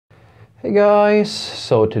Hey guys,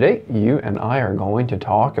 so today you and I are going to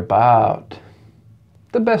talk about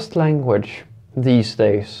the best language these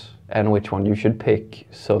days and which one you should pick.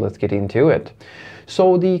 So let's get into it.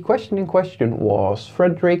 So the question in question was,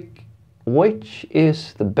 Frederick, which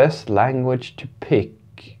is the best language to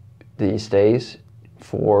pick these days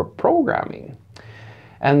for programming?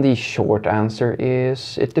 And the short answer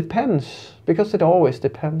is it depends, because it always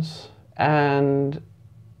depends. And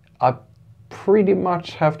I pretty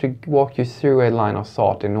much have to walk you through a line of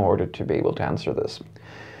thought in order to be able to answer this.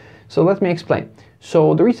 So let me explain.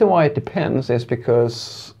 So the reason why it depends is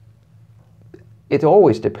because it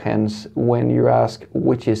always depends when you ask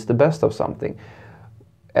which is the best of something.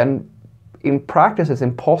 And in practice, it's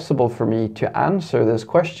impossible for me to answer this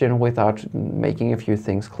question without making a few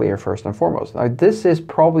things clear first and foremost. Now, this is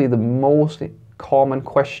probably the most common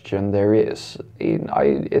question there is.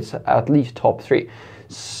 It's at least top three.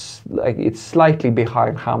 It's slightly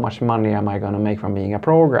behind how much money am I going to make from being a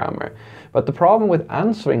programmer. But the problem with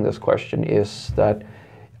answering this question is that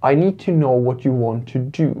I need to know what you want to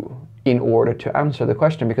do in order to answer the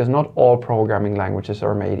question, because not all programming languages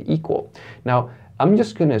are made equal. Now, I'm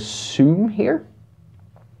just going to assume here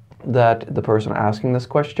that the person asking this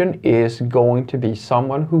question is going to be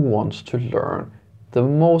someone who wants to learn the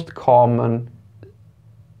most common,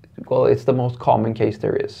 well, it's the most common case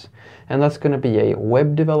there is. And that's going to be a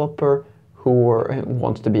web developer who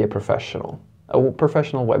wants to be a professional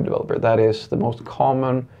web developer. That is the most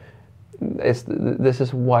common. This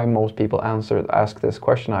is why most people ask this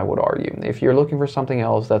question, I would argue. If you're looking for something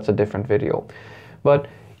else, that's a different video. But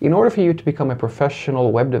in order for you to become a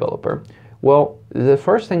professional web developer, well, the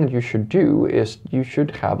first thing that you should do is you should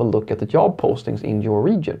have a look at the job postings in your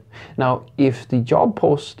region. Now, if the job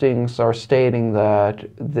postings are stating that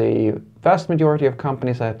the vast majority of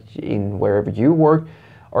companies in wherever you work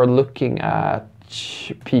are looking at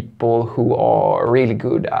people who are really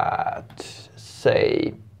good at,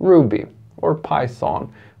 say, Ruby or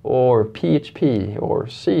Python or PHP or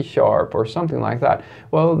C# or something like that,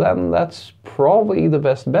 well, then that's probably the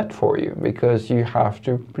best bet for you, because you have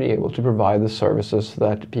to be able to provide the services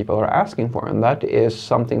that people are asking for. And that is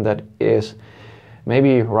something that is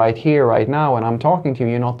maybe right here, right now, when I'm talking to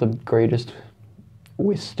you, not the greatest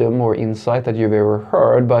wisdom or insight that you've ever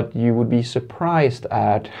heard, but you would be surprised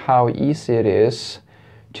at how easy it is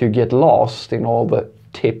to get lost in all the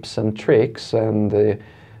tips and tricks and the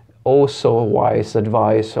also wise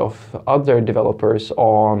advice of other developers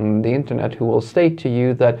on the internet who will state to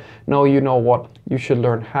you that, no, you know what, you should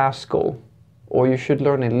learn Haskell or you should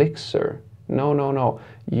learn Elixir. No.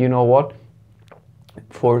 You know what?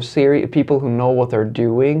 For people who know what they're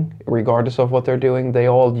doing, regardless of what they're doing, they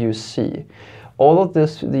all use C. All of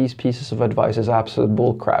these pieces of advice is absolute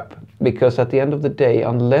bullcrap, because at the end of the day,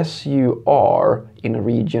 unless you are in a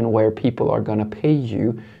region where people are going to pay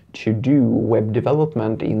you to do web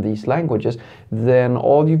development in these languages, then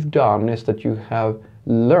all you've done is that you have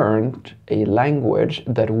learned a language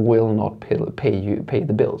that will not pay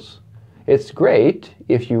the bills. It's great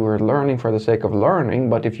if you are learning for the sake of learning,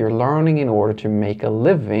 but if you're learning in order to make a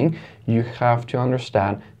living, you have to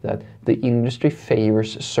understand that the industry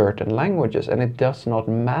favors certain languages, and it does not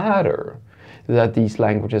matter that these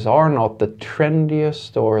languages are not the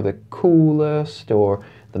trendiest or the coolest or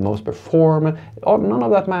the most performant. None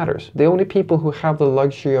of that matters. The only people who have the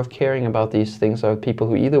luxury of caring about these things are people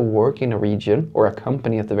who either work in a region, or a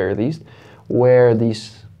company at the very least, where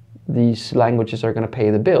these languages are going to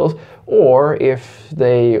pay the bills, or if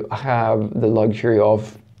they have the luxury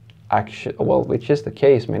of which is the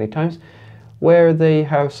case many times, where they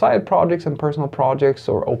have side projects and personal projects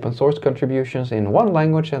or open source contributions in one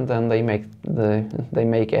language, and then they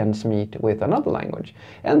make ends meet with another language.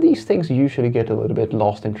 And these things usually get a little bit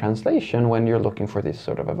lost in translation when you're looking for this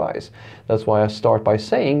sort of advice. That's why I start by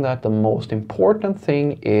saying that the most important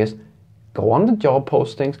thing is go on the job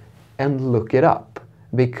postings and look it up,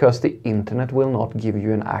 because the internet will not give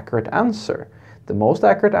you an accurate answer. The most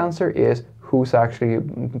accurate answer is who's actually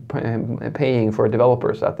paying for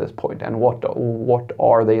developers at this point, and what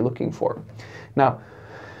are they looking for. Now,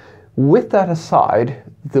 with that aside,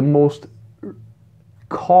 the most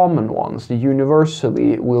common ones, the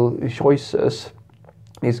universally choices,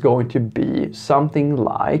 is going to be something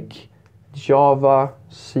like Java,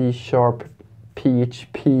 C#,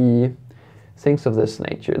 PHP, things of this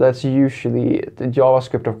nature. That's usually the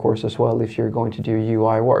JavaScript, of course, as well, if you're going to do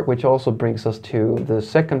UI work, which also brings us to the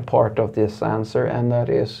second part of this answer, and that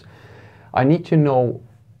is, I need to know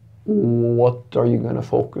what are you going to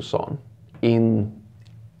focus on in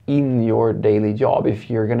your daily job. If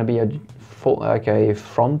you're going to be a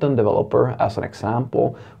front-end developer, as an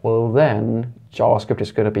example, well, then JavaScript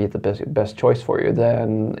is going to be the best choice for you,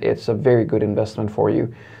 then it's a very good investment for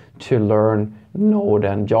you to learn Node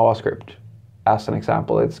and JavaScript. As an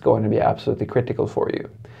example, it's going to be absolutely critical for you.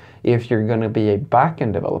 If you're going to be a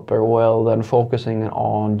backend developer, well, then focusing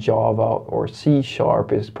on Java or C#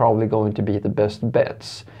 is probably going to be the best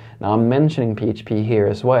bets. Now, I'm mentioning PHP here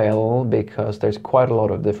as well because there's quite a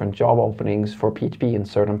lot of different job openings for PHP in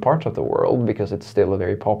certain parts of the world because it's still a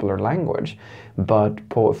very popular language. But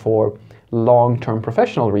for long-term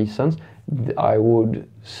professional reasons, I would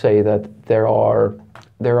say that there are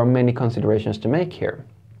many considerations to make here.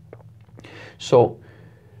 So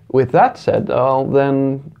with that said,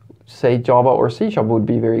 then say Java or C# would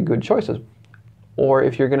be very good choices. Or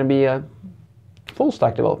if you're going to be a full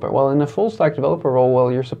stack developer, well, in a full stack developer role,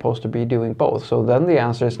 well, you're supposed to be doing both. So then the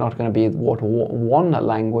answer is not going to be what one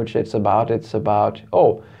language it's about,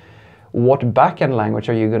 oh, what backend language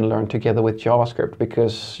are you going to learn together with JavaScript?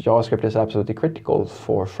 Because JavaScript is absolutely critical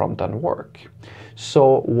for front-end work.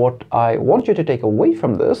 So what I want you to take away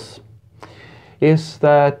from this is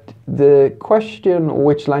that the question,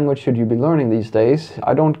 which language should you be learning these days,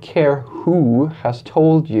 I don't care who has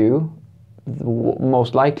told you.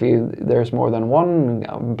 Most likely there's more than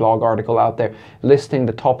one blog article out there listing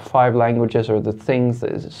the top 5 languages or the things,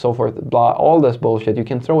 so forth, blah, all this bullshit. You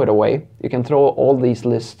can throw it away. You can throw all these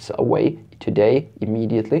lists away today,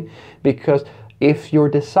 immediately, because if your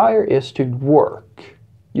desire is to work,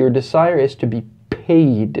 your desire is to be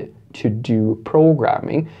paid to do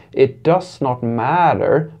programming, it does not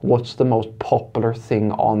matter what's the most popular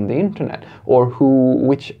thing on the internet or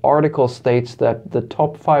which article states that the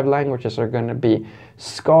top 5 languages are going to be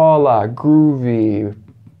Scala, Groovy,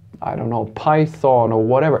 I don't know, Python or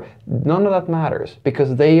whatever. None of that matters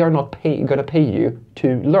because they are not going to pay you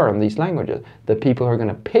to learn these languages. The people who are going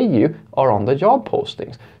to pay you are on the job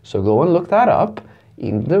postings. So go and look that up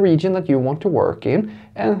in the region that you want to work in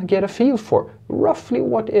and get a feel for roughly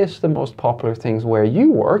what is the most popular things where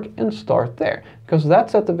you work and start there. Because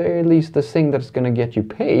that's at the very least the thing that's going to get you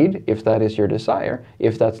paid if that is your desire.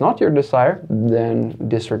 If that's not your desire, then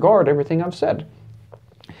disregard everything I've said.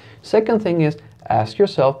 Second thing is ask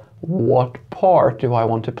yourself, what part do I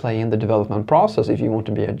want to play in the development process? If you want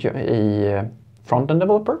to be a front-end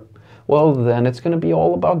developer, well, then it's going to be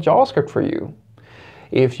all about JavaScript for you.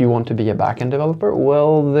 If you want to be a backend developer,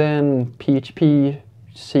 well, then PHP,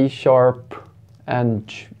 C#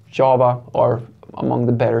 and Java are among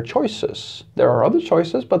the better choices. There are other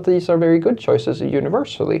choices, but these are very good choices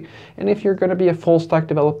universally. And if you're going to be a full stack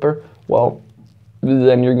developer, well,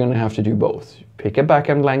 then you're going to have to do both. Pick a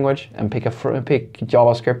backend language and pick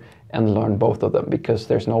JavaScript and learn both of them because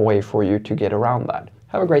there's no way for you to get around that.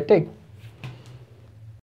 Have a great day.